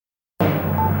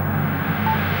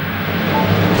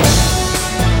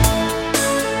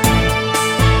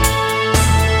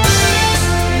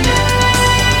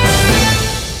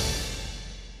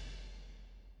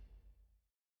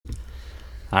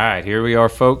All right, here we are,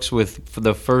 folks, for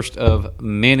the first of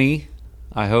many,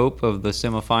 I hope, of the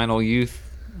semifinal youth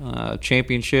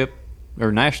championship,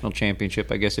 or national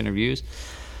championship, I guess, interviews.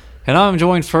 And I'm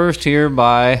joined first here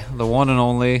by the one and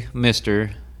only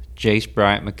Mr. Jace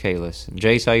Bryant Michaelis.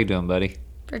 Jace, how you doing, buddy?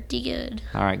 Pretty good.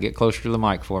 All right, get closer to the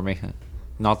mic for me.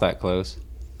 Not that close.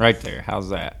 Right there. How's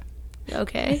that?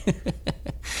 Okay.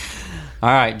 All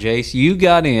right, Jace, you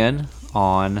got in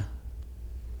on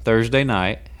Thursday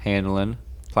night handling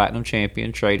Platinum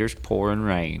Champion Traders Pouring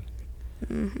Rain.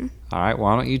 Mm-hmm. All right,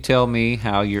 why don't you tell me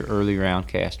how your early round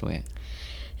cast went?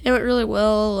 It went really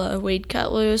well. We'd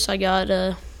cut loose. I got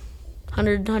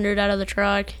 100 out of the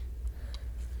truck.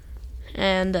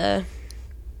 And I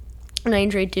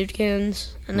trade 2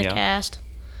 coons in the cast.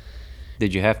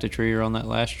 Did you have to tree her on that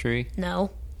last tree?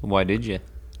 No. Why did you?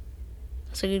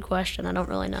 That's a good question. I don't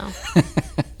really know.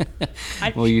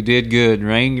 Well, you did good.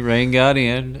 Rain got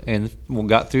in and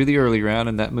got through the early round,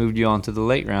 and that moved you on to the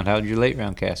late round. How did your late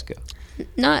round cast go?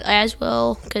 Not as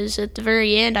well, because at the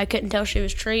very end, I couldn't tell she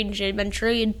was treed, and she had been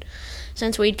treed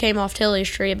since we came off Tilly's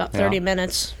tree about 30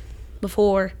 minutes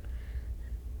before.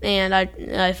 And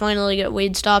I finally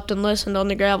we'd stopped and listened on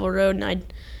the gravel road, and I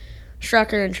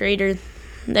struck her and treed her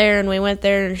there, and we went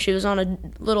there, and she was on a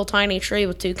little tiny tree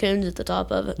with 2 coons at the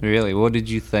top of it. Really? What did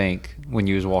you think when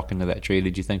you was walking to that tree?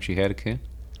 Did you think she had a coon?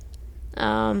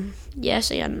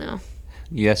 Yes and no.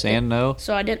 Yes and no?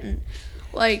 So I didn't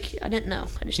know.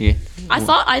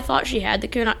 I thought she had the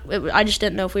coon. I just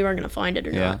didn't know if we were going to find it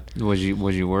or not. Was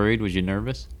you worried? Was you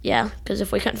nervous? Yeah, because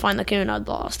if we couldn't find the coon, I'd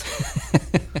lost.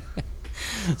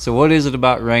 So what is it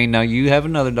about Rain? Now, you have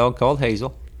another dog called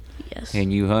Hazel. Yes.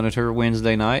 And you hunted her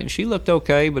Wednesday night, and she looked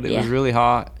okay, but it was really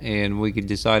hot, and we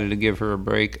decided to give her a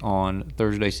break on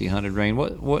Thursday. She hunted Rain.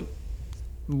 What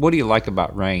do you like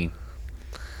about Rain?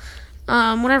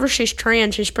 Whenever she's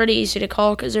treeing, she's pretty easy to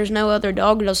call because there's no other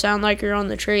dog that'll sound like her on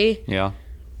the tree. Yeah.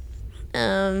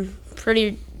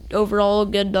 Pretty overall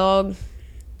good dog,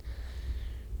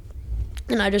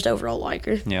 and I just overall like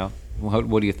her. Yeah. Well,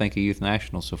 what do you think of Youth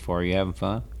National so far? Are you having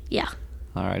fun? Yeah.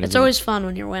 All right. It's always fun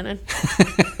when you're winning.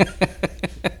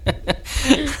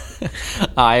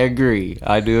 I agree.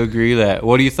 I do agree that.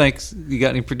 What do you think? You got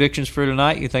any predictions for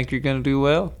tonight? You think you're going to do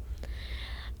well?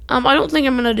 I don't think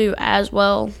I'm going to do as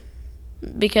well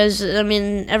because,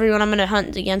 everyone I'm going to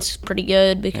hunt against is pretty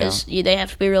good because they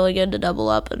have to be really good to double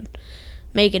up and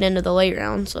make it into the late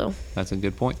round. So that's a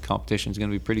good point. Competition's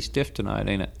going to be pretty stiff tonight,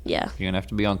 ain't it? Yeah. You're going to have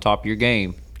to be on top of your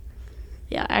game.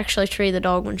 Yeah, actually tree the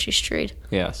dog when she's treed.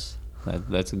 Yes.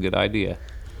 That's a good idea.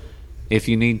 If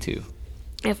you need to.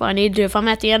 If I need to. If I'm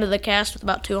at the end of the cast with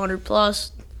about 200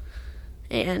 plus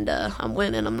and I'm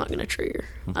winning, I'm not going to tree her.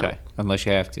 Okay. Unless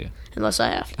you have to. Unless I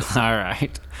have to. All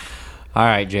right. All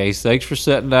right, Jace. Thanks for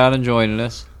sitting down and joining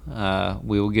us.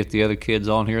 We will get the other kids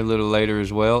on here a little later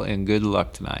as well, and good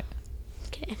luck tonight.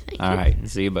 Okay, thank you. All right.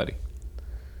 See you, buddy.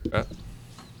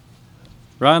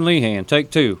 Ryan Lehan,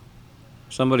 take 2.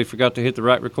 Somebody forgot to hit the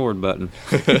right record button.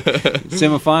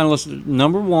 Semifinalist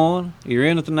number 1. You're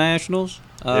in at the Nationals.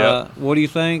 What do you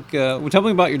think? Well, tell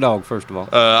me about your dog, first of all.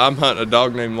 I'm hunting a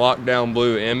dog named Lockdown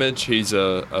Blue Image. He's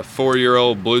a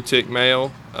 4-year-old blue tick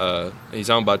male. He's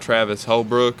owned by Travis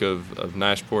Holbrook of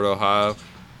Nashport, Ohio.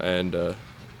 And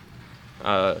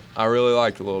I really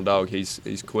like the little dog.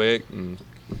 He's quick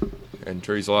and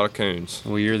trees a lot of coons.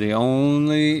 Well, you're the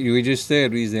only, we just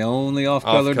said he's the only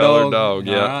off-color dog,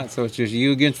 yeah. All right, so it's just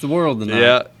you against the world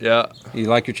tonight. Yeah. You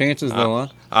like your chances, though, huh?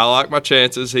 I like my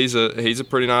chances. He's a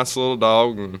pretty nice little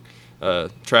dog.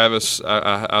 And Travis,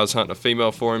 I was hunting a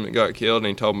female for him that got killed, and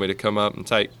he told me to come up and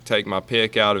take my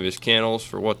pick out of his kennels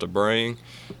for what to bring.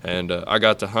 And I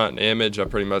got to hunt an Image. I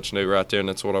pretty much knew right there, and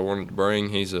that's what I wanted to bring.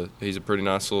 He's a pretty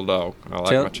nice little dog. I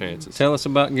like my chances. Tell us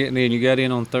about getting in. You got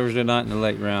in on Thursday night in the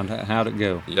late round. How'd it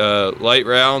go? Late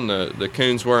round, the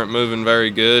coons weren't moving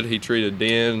very good. He treated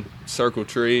den, circle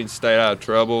tree, stayed out of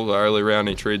trouble. The early round,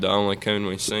 he treated the only coon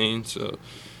we seen. So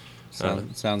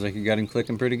sounds like you got him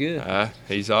clicking pretty good.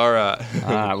 He's all right.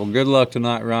 All right. Well, good luck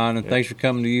tonight, Ryan, and thanks for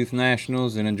coming to Youth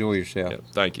Nationals, and enjoy yourself. Yep,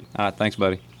 thank you. All right. Thanks,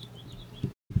 buddy.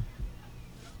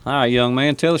 All right, young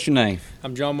man, tell us your name.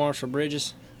 I'm John Marshall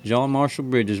Bridges. John Marshall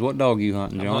Bridges. What dog you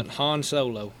hunting, John? I'm hunting Han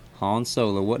Solo. Han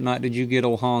Solo. What night did you get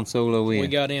old Han Solo in? We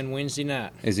got in Wednesday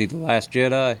night. Is he the last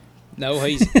Jedi? No,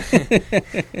 he's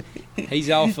he's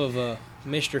off of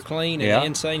Mr. Clean and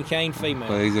Insane Cane female.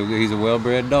 Well, he's a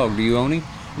well-bred dog. Do you own him?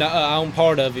 No, I own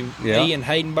part of him. Yeah. He and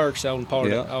Hayden Burks own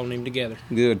own him together.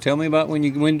 Good. Tell me about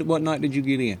what night did you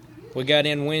get in? We got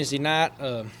in Wednesday night.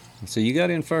 So you got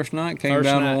in first night, came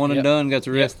down with one and done, got the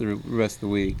rest of the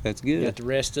week. That's good. Got the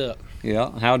rest up.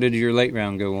 Yeah. How did your late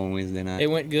round go on Wednesday night?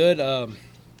 It went good.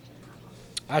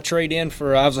 I trade in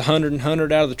for I was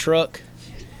 100 out of the truck,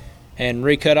 and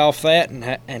recut off that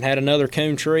and had another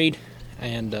coon treed,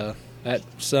 and that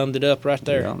summed it up right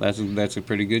there. Yeah, that's a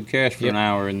pretty good cash for an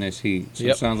hour in this heat. So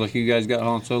it sounds like you guys got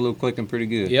Han Solo clicking pretty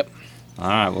good. Yep. All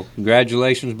right. Well,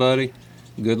 congratulations, buddy.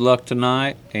 Good luck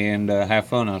tonight, and have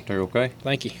fun out there. Okay.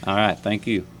 Thank you. All right. Thank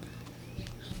you.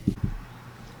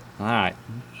 All right.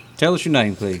 Tell us your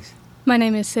name, please. My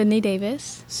name is Sydney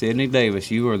Davis. Sydney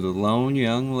Davis. You are the lone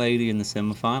young lady in the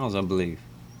semifinals, I believe.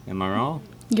 Am I wrong?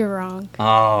 You're wrong.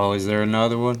 Oh, is there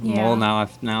another one? Yeah. Well, now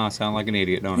I sound like an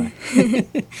idiot, don't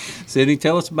I? Sydney,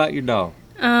 tell us about your dog.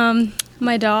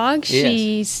 My dog,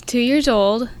 she's 2 years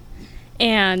old,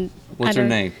 and what's her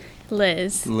name?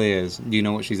 Liz. Liz. Do you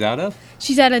know what she's out of?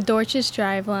 She's at a Dorchester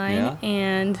Driveline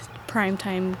and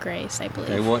Primetime Grace, I believe.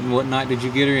 Okay, what night did you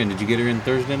get her in? Did you get her in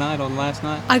Thursday night on last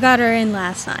night? I got her in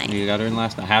last night. You got her in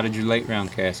last night. How did your late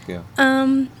round cast go?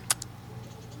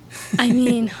 I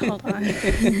mean, hold on.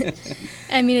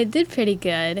 I mean, it did pretty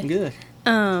good. Good.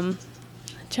 Trying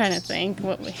to think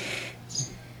Do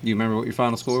you remember what your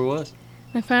final score was?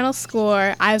 My final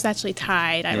score, I was actually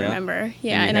tied, I remember.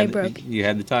 Yeah, and I broke. You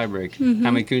had the tiebreak. Mm-hmm.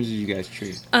 How many coons did you guys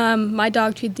treat? My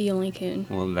dog treated the only coon.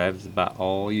 Well, that's about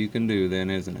all you can do then,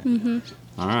 isn't it? Mm-hmm.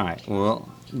 All right. Well,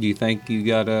 do you think you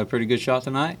got a pretty good shot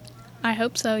tonight? I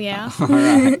hope so, yeah. All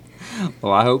right.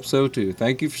 Well, I hope so, too.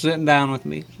 Thank you for sitting down with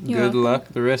me. You're good welcome. luck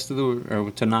the rest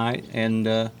of tonight, and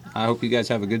I hope you guys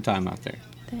have a good time out there.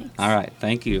 Thanks. All right.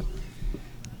 Thank you.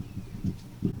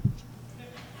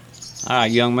 All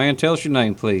right, young man, tell us your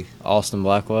name, please. Austin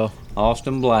Blackwell.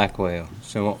 Austin Blackwell.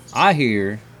 So I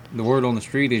hear the word on the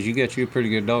street is you got you a pretty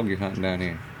good dog you're hunting down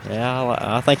here. Yeah,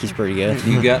 I think he's pretty good.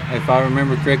 You got, if I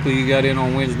remember correctly, you got in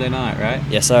on Wednesday night, right?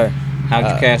 Yes, sir. How'd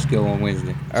your cast go on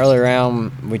Wednesday? Early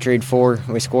round, we treed 4.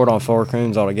 We scored on 4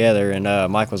 coons altogether, and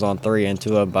Mike was on 3 and 2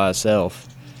 of them by himself.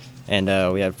 And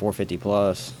we had 450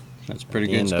 plus. That's a pretty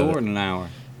good score in an hour.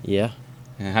 Yeah.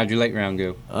 And how'd your late round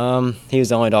go? He was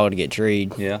the only dog to get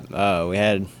treed. Yeah.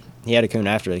 He had a coon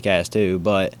after the cast too,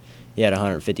 but he had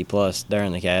 150 plus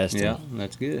during the cast. Yeah,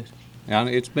 that's good. Now,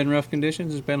 it's been rough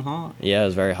conditions. It's been hot. Yeah, it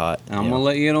was very hot. I'm going to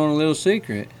let you in on a little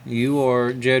secret. You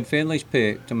are Jed Finley's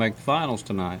pick to make the finals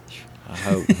tonight. I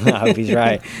hope he's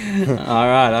right. All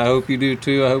right, I hope you do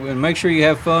too. And make sure you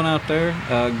have fun out there.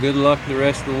 Good luck the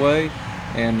rest of the way.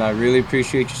 And I really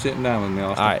appreciate you sitting down with me,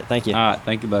 Austin. All right, thank you. All right,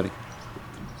 thank you, buddy.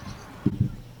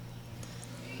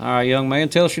 All right, young man,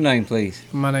 tell us your name, please.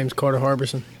 My name's Carter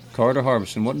Harbison. Carter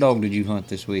Harbison. What dog did you hunt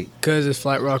this week? Cuz it's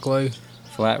Flat Rock Lou.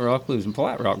 Flat Rock Lou's and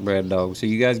Flat Rock bred dog. So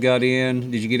you guys got in.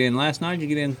 Did you get in last night or did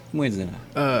you get in Wednesday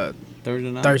night?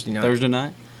 Thursday night? Thursday night. Thursday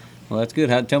night? Well, that's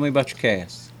good. Tell me about your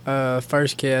casts.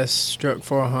 First cast struck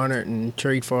 400 and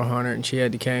treed 400, and she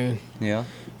had the coon. Yeah.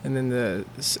 And then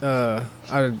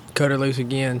I cut her loose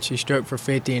again. She struck for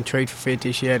 50 and treed for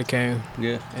 50. She had a coon.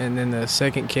 Good. And then the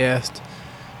second cast,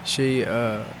 she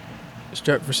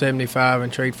struck for 75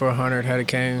 and treed for 100, had a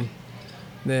coon.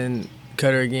 Then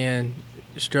cut her again,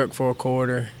 struck for a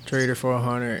quarter, treed her for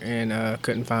 100, and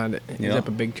couldn't find it. It was up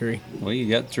a big tree. Well, you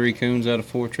got 3 coons out of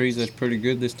 4 trees. That's pretty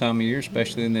good this time of year,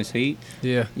 especially in this heat.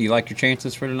 Yeah. You like your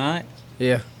chances for tonight?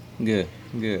 Yeah. Good.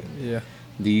 Yeah.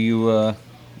 Do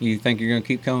you think you're going to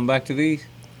keep coming back to these?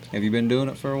 Have you been doing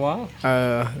it for a while?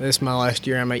 This is my last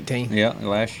year. I'm 18. Yeah,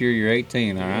 last year you're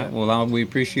 18, all right? Well, we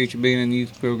appreciate you being in the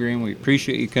youth program. We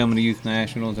appreciate you coming to Youth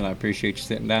Nationals, and I appreciate you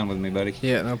sitting down with me, buddy.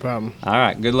 Yeah, no problem. All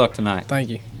right, good luck tonight. Thank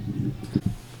you.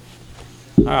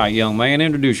 All right, young man,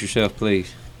 introduce yourself,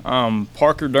 please. I'm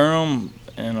Parker Durham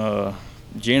in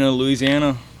Gina,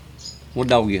 Louisiana. What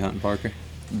dog you hunting, Parker?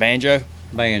 Banjo.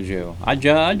 Banjo. I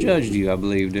judged you, I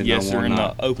believe, didn't I? Yes, sir, in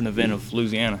the open event of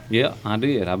Louisiana. Yeah, I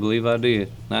did. I believe I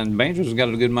did. And Banjo's got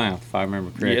a good mouth, if I remember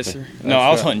correctly. Yes, sir. No, I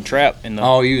was hunting trap in the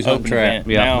you was hunting open trap. event.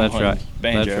 Yeah, now that's I'm right.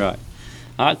 Banjo. That's right.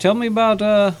 All right, tell me about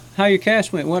how your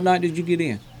cast went. What night did you get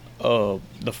in?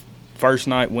 The first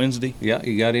night, Wednesday. Yeah,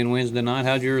 you got in Wednesday night.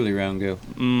 How'd your early round go?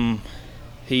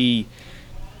 He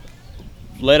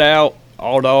let out.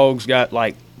 All dogs got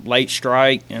like late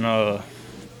strike, and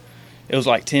it was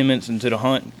like 10 minutes into the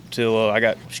hunt till I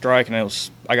got strike, and I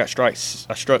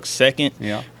struck second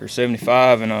for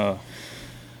 75, and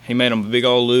he made him a big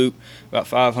old loop, about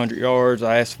 500 yards.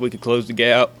 I asked if we could close the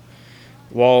gap,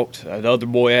 walked. The other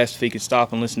boy asked if he could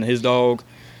stop and listen to his dog,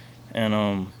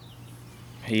 and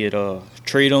he had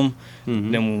treed him.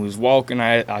 Mm-hmm. Then when we was walking,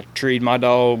 I treed my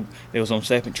dog. It was on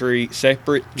separate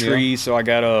trees, so I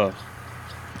got it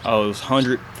was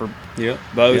 100 for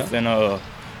both, and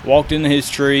walked into his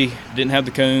tree, didn't have the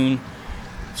coon,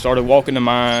 started walking to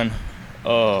mine,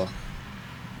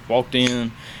 walked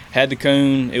in, had the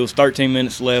coon. It was 13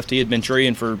 minutes left. He had been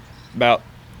treeing for about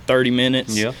 30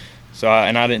 minutes. Yeah. So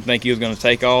I didn't think he was going to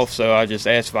take off, so I just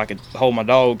asked if I could hold my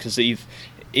dog, because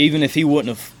even if he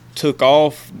wouldn't have took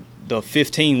off, the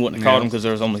 15 wouldn't have caught him, because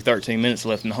there was only 13 minutes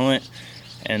left in the hunt.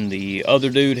 And the other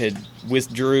dude had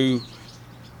withdrew.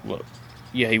 Well,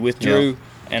 yeah, he withdrew.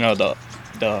 And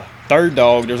the third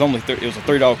dog, there's only it was a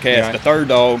 3-dog cast. Right. The third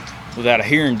dog was out of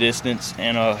hearing distance,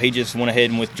 and he just went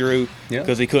ahead and withdrew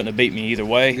because he couldn't have beat me either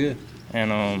way. Good.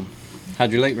 And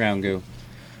how'd your late round go?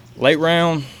 Late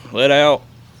round, let out,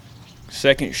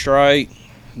 second strike.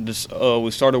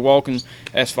 We started walking,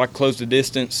 asked if I could close the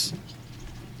distance,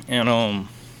 and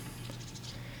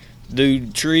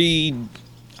dude treed.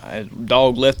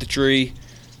 Dog left the tree,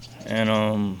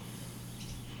 and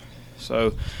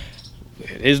so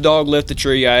his dog left the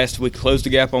tree. I asked if we could close the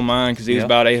gap on mine, because he was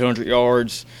about 800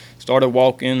 yards. Started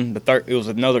walking. It was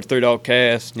another 3-dog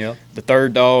cast. Yeah. The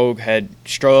third dog had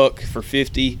struck for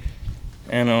 50,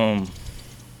 and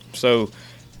so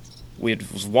we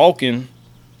was walking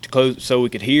to close so we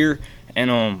could hear,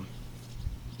 and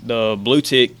the blue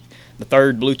tick, the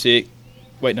third blue tick.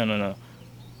 Wait, no.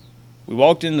 We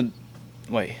walked in the.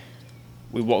 Wait,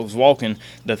 we was walking.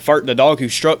 The dog who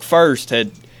struck first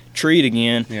had treed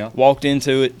again. Yeah. Walked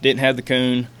into it, didn't have the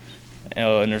coon,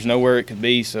 and there's nowhere it could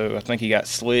be. So I think he got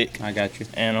slick. I got you.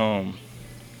 And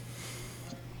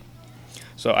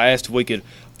so I asked if we could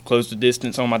close the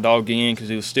distance on my dog again, because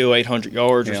he was still 800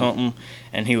 yards or something,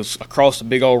 and he was across a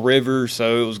big old river.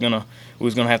 So we was gonna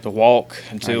have to walk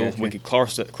until we could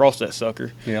cross that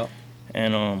sucker. Yeah.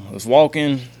 And I was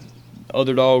walking. The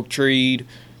other dog treed.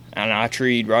 And I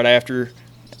treed right after,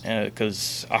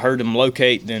 because I heard him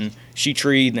locate. Then she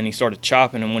treed. Then he started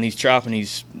chopping. And when he's chopping,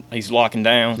 he's locking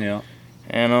down. Yeah.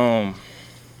 And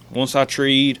once I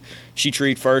treed, she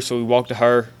treed first, so we walked to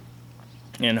her.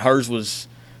 And hers was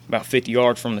about 50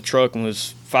 yards from the truck, and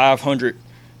was 500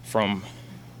 from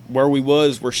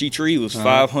where she treed was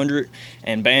 500,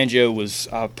 and Banjo was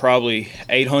probably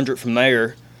 800 from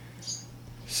there.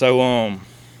 So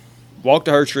walked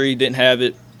to her tree, didn't have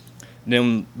it.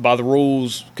 Then by the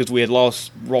rules, because we had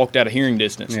walked out of hearing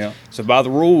distance. Yeah. So by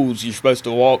the rules, you're supposed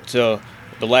to walk to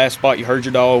the last spot you heard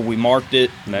your dog. We marked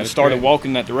it. We started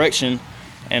walking that direction,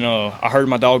 and I heard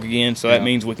my dog again, so that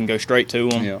means we can go straight to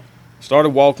him. Yeah. Started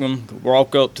walking,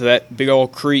 walk up to that big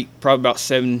old creek, probably about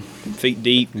 7 feet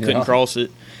deep. Couldn't cross it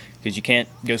because you can't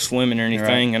go swimming or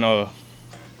anything. Right. And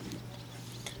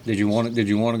Did you want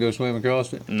to go swim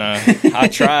across it? no, I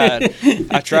tried.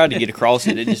 I tried to get across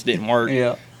it. It just didn't work.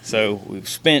 Yeah. So we've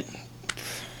spent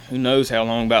who knows how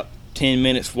long, about 10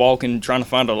 minutes walking, trying to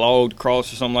find a log to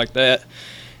cross or something like that.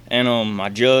 And my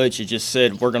judge had just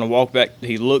said, we're going to walk back.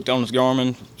 He looked on his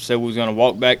Garmin, said we was going to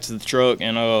walk back to the truck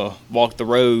and walk the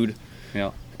road.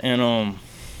 Yeah. And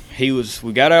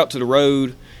we got out to the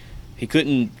road. He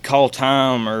couldn't call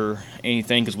time or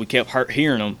anything because we kept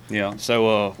hearing him. Yeah.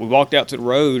 So we walked out to the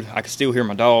road. I could still hear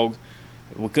my dog.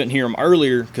 We couldn't hear him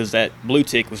earlier because that blue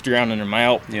tick was drowning him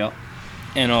out. Yeah.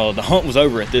 And the hunt was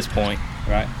over at this point.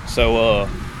 Right. So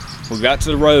we got to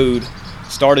the road,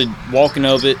 started walking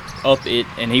up it,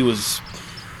 and he was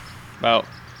about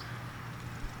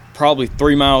probably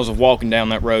 3 miles of walking down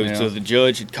that road. Yeah. So the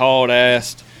judge had called,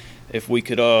 asked if we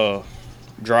could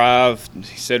drive.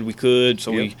 He said we could,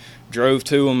 so we drove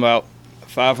to him about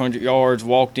 500 yards,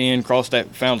 walked in,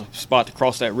 found a spot to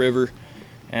cross that river,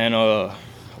 and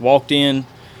walked in.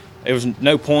 There was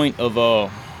no point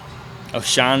of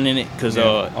shining it because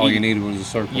all you needed was a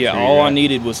circle. Yeah, tree, all right? I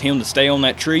needed was him to stay on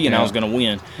that tree, and I was going to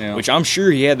win. Yeah. Which I'm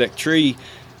sure he had that tree,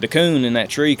 the coon in that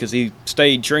tree, because he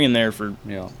stayed treeing there for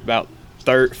about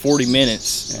 40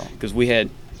 minutes. Because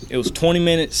it was 20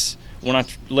 minutes when I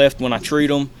left when I treed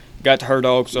him, got to her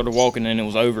dog, started walking, and it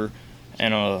was over.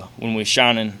 And when we was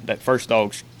shining that first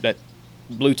dog, that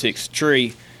blue tick's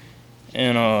tree,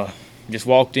 and just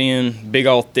walked in, big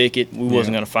old thicket. We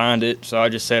wasn't going to find it, so I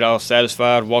just said I was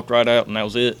satisfied, walked right out, and that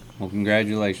was it. Well,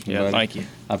 congratulations, buddy. Thank you.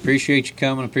 I appreciate you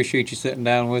coming. I appreciate you sitting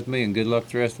down with me, and good luck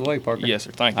the rest of the way, Parker. Yes,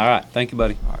 sir. Thank you. All right. Thank you,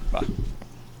 buddy. All right, bye.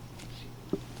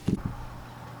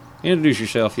 Introduce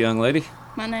yourself, young lady.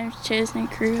 My name's Chesney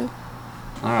Creel.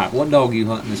 All right. What dog are you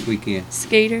hunting this weekend?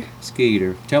 Skeeter.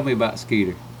 Skeeter. Tell me about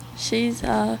Skeeter. She's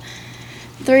a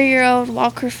 3-year-old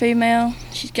walker female.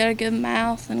 She's got a good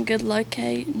mouth and good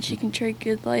locate, and she can treat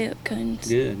good layup coons.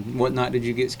 Good. What night did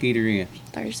you get Skeeter in?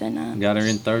 Thursday night. Got her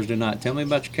in Thursday night. Tell me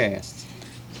about your casts.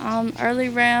 Early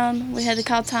round, we had to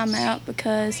call timeout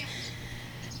because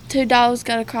 2 dogs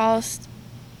got across,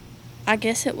 I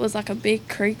guess it was like a big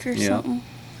creek or something,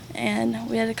 and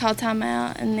we had to call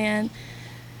timeout. And then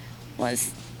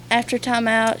after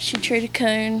timeout, she treated a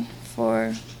coon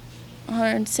for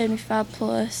 175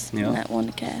 plus, and that won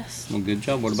the cast. Well, good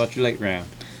job. What about your late round?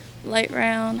 late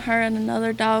round, her and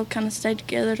another dog kind of stayed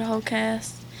together the whole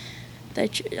cast. They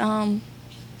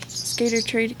Skeeter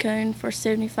treated a coon for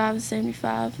 75 and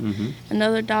 75. Mm-hmm.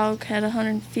 Another dog had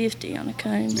 150 on a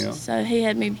coon. Yeah. So he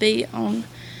had me beat on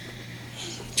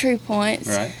tree points.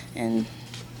 Right. And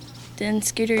then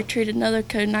Skeeter treated another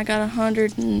coon, and I got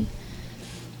 100 and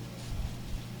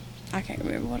I can't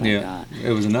remember what I got.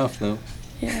 It was enough, though.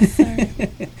 Yes, sir.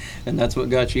 And that's what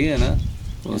got you in, huh?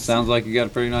 Well, it sounds like you got a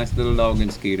pretty nice little dog in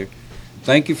Skeeter.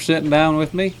 Thank you for sitting down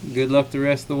with me. Good luck the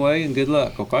rest of the way, and good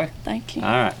luck, okay? Thank you. All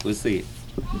right, we'll see you.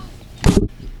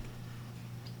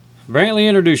 Brantley,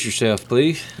 introduce yourself,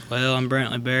 please. Well, I'm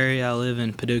Brantley Berry. I live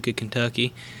in Paducah,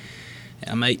 Kentucky.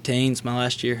 I'm 18. It's my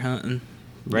last year hunting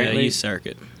Brantley, youth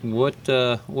circuit. What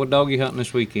dog you hunting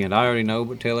this weekend? I already know,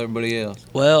 but tell everybody else.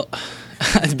 Well,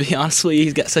 to be honest with you,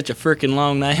 he's got such a freaking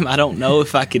long name. I don't know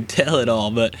if I could tell it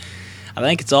all, but I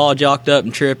think it's all jocked up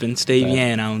and tripping. Steve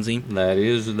Yan owns him. That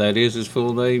is his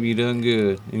full name. You done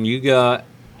good. And you got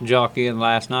jock in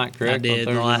last night, correct? I did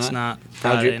last night.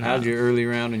 How'd your early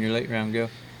round and your late round go?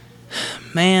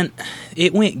 Man,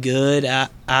 it went good.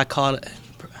 I caught it.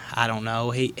 I don't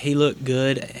know. He looked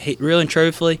good. He really and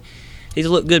truthfully, he's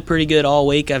looked good, pretty good all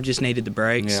week. I've just needed the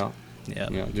breaks.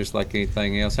 Yeah, just like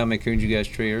anything else. How many coons you guys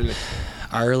tree early?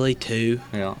 Early 2.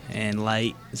 Yeah. And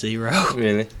late 0.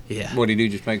 Really? Yeah. What do you do?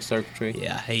 Just make circle tree?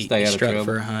 Yeah. He Stay out of struck trouble?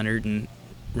 for 100 and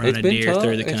run It's a been deer tough.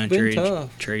 through the It's country been and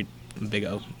tough. treed a big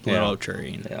old Yeah. little old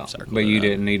tree and Yeah. circled But it you up.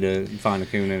 didn't need to find a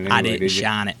coon in it anyway, I didn't did you?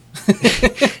 shine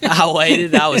it. I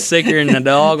waited. I was sicker than the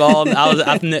dog.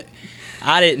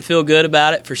 I didn't feel good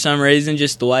about it for some reason,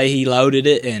 just the way he loaded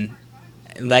it, and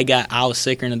I was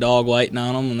sicker than the dog waiting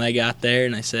on them when they got there,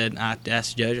 and they said, I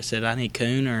asked the judge, I said, I need a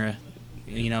coon or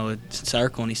a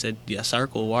circle, and he said, yeah,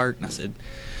 circle will work, and I said,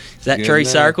 is that Good tree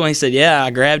enough. circle? And he said, yeah.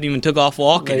 I grabbed him and took off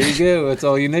walking. There you go. That's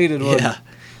all you needed, wasn't it?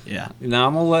 Yeah. Now,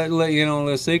 I'm going to let you know a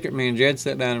little secret. Me and Jed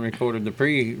sat down and recorded the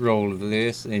pre-roll of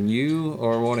this, and you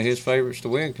are one of his favorites to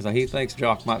win because he thinks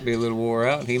Jock might be a little wore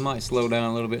out. He might slow down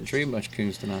a little bit and tree a bunch of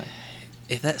coons tonight.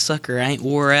 If that sucker ain't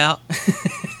wore out,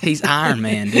 he's Iron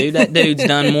Man, dude. That dude's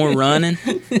done more running.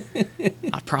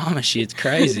 I promise you, it's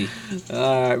crazy.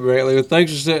 All right, Brantley. Well,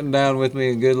 thanks for sitting down with me,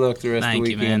 and good luck the rest of the Thank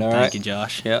you, weekend. man. All Thank right? you,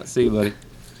 Josh. Yeah, see you, buddy.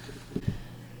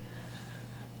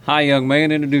 Hi, young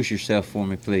man. Introduce yourself for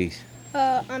me, please.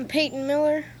 I'm Peyton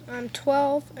Miller. I'm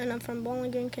 12, and I'm from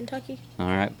Bowling Green, Kentucky. All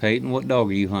right, Peyton. What dog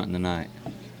are you hunting tonight?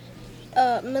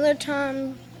 Miller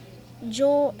Time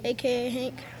Joel, a.k.a.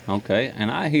 Hank. Okay,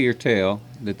 and I hear tell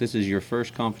that this is your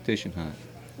first competition hunt.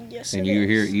 Yes, And it you were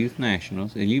here is. at Youth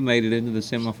Nationals, and you made it into the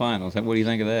semifinals. What do you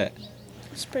think of that?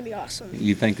 It's pretty awesome.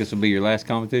 You think this will be your last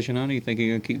competition hunt, or you think you're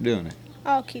going to keep doing it?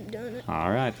 I'll keep doing it. All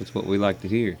right, that's what we like to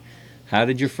hear. How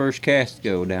did your first cast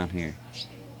go down here?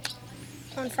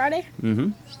 On Friday?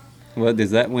 Mm-hmm. Well,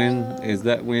 is that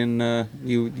when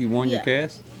you won your Yeah.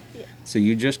 cast? Yeah. So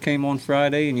you just came on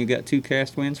Friday, and you got 2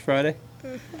 cast wins Friday?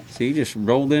 Mhm. So you just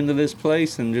rolled into this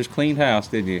place and just cleaned house,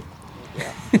 did you?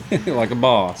 Yeah. Like a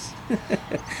boss. All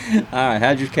right,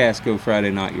 how'd your cast go Friday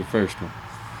night, your first one?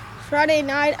 Friday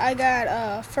night, I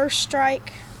got first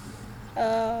strike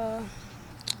and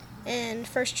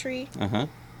first tree, Uh-huh.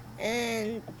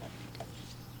 and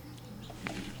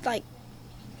like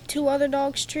 2 other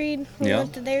dogs treed. We Yeah.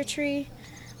 went to their tree.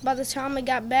 By the time we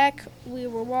got back, we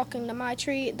were walking to my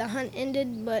tree. The hunt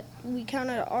ended, but we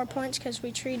counted our points because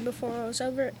we treed before it was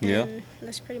over. Yeah. And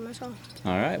that's pretty much all.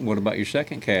 All right, what about your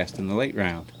second cast in the late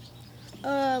round?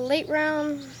 Late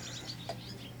round,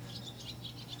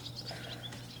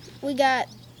 we got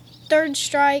third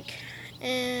strike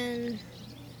and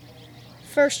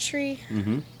first tree,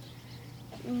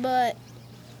 Mm-hmm. but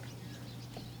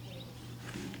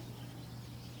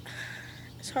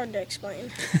it's hard to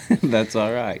explain. That's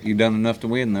all right. You done enough to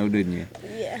win, though, didn't you?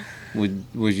 Yeah.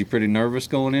 Was you pretty nervous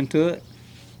going into it?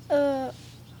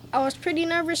 I was pretty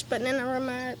nervous, but then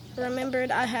I remembered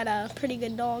I had a pretty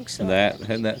good dog, so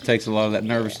That takes a lot of that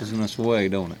nervousness away,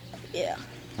 don't it? yeah.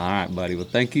 All right, buddy. Well,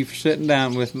 thank you for sitting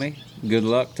down with me. Good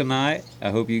luck tonight. I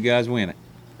hope you guys win it.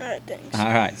 All right, thanks. All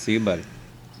right, see you, buddy.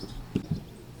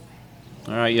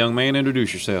 All right, young man,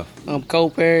 introduce yourself. I'm Cole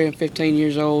Perry. I'm 15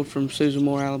 years old from Susan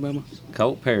Moore, Alabama.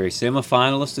 Colt Perry,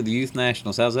 semifinalist of the Youth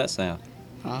Nationals. How's that sound?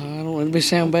 I don't know. It'll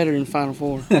sound better than Final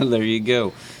Four. There you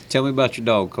go. Tell me about your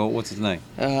dog, Colt. What's his name?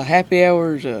 Happy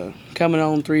Hours, coming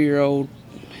on 3-year-old.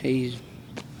 His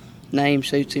name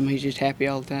suits him. He's just happy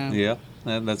all the time. Yeah,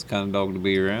 that's the kind of dog to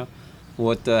be around.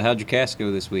 How'd your cast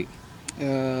go this week?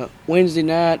 Wednesday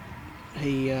night,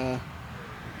 I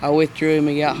withdrew him.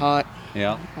 He got hot.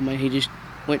 Yeah. I mean, he just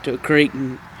went to a creek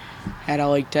and had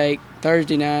all he could take.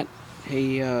 Thursday night,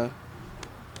 he,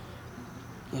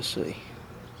 let's see.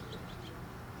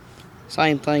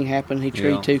 Same thing happened. He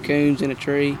treed 2 coons in a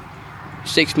tree.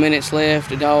 6 minutes left.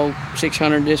 The dog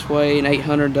 600 this way and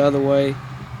 800 the other way.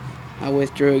 I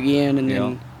withdrew again, and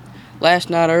then last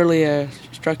night early I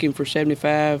struck him for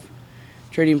 75.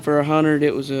 Treated him for 100.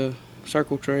 It was a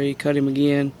circle tree. Cut him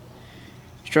again.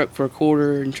 Struck for a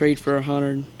quarter and treed for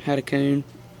 100. Had a coon.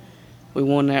 We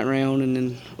won that round, and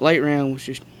then late round was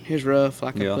just his rough,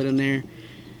 like I put in there.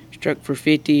 Struck for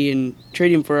 50 and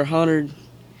treated him for 100.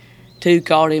 2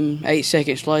 caught him. 8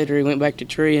 seconds later, he went back to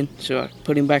treeing, so I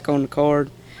put him back on the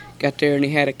card. Got there and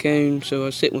he had a coon, so I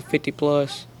was sitting with 50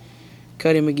 plus.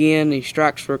 Cut him again. He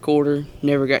strikes for a quarter.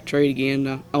 Never got treed again.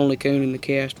 The only coon in the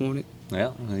cast won it.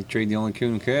 Well, he treated the only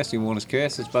coon in the cast. He won his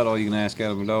cast. That's about all you can ask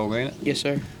out of a dog, ain't it? Yes,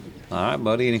 sir. All right,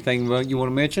 buddy. Anything you want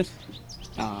to mention?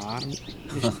 I just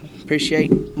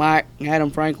appreciate Mike, Adam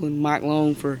Franklin, Mike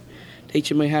Long for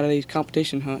teaching me how to these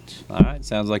competition hunts. All right.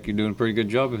 Sounds like you're doing a pretty good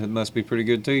job. It must be pretty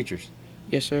good teachers.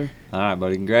 Yes, sir. All right,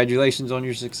 buddy. Congratulations on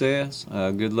your success.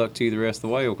 Good luck to you the rest of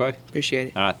the way, okay? Appreciate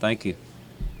it. All right. Thank you.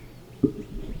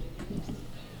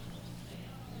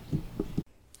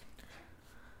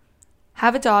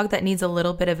 Have a dog that needs a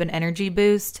little bit of an energy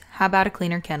boost? How about a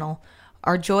cleaner kennel?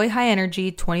 Our Joy High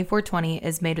Energy 2420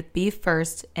 is made with beef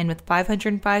first, and with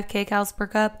 505 kcals per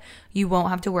cup, you won't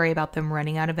have to worry about them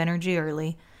running out of energy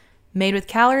early. Made with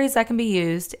calories that can be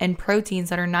used and proteins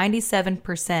that are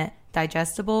 97%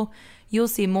 digestible, you'll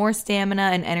see more stamina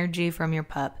and energy from your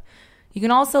pup. You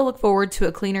can also look forward to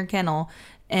a cleaner kennel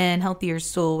and healthier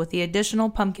stool with the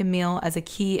additional pumpkin meal as a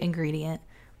key ingredient.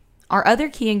 Our other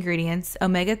key ingredients,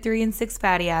 omega-3 and 6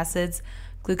 fatty acids,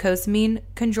 glucosamine,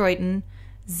 chondroitin,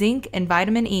 zinc, and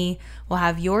vitamin E, will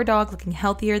have your dog looking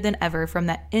healthier than ever from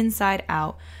the inside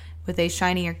out, with a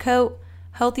shinier coat,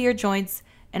 healthier joints,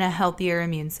 and a healthier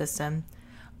immune system.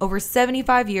 Over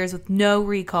 75 years with no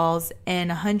recalls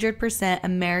and 100%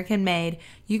 American made,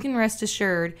 you can rest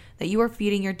assured that you are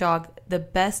feeding your dog the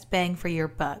best bang for your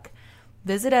buck.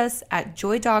 Visit us at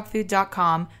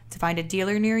joydogfood.com to find a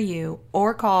dealer near you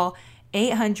or call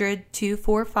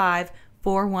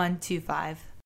 800-245-4125.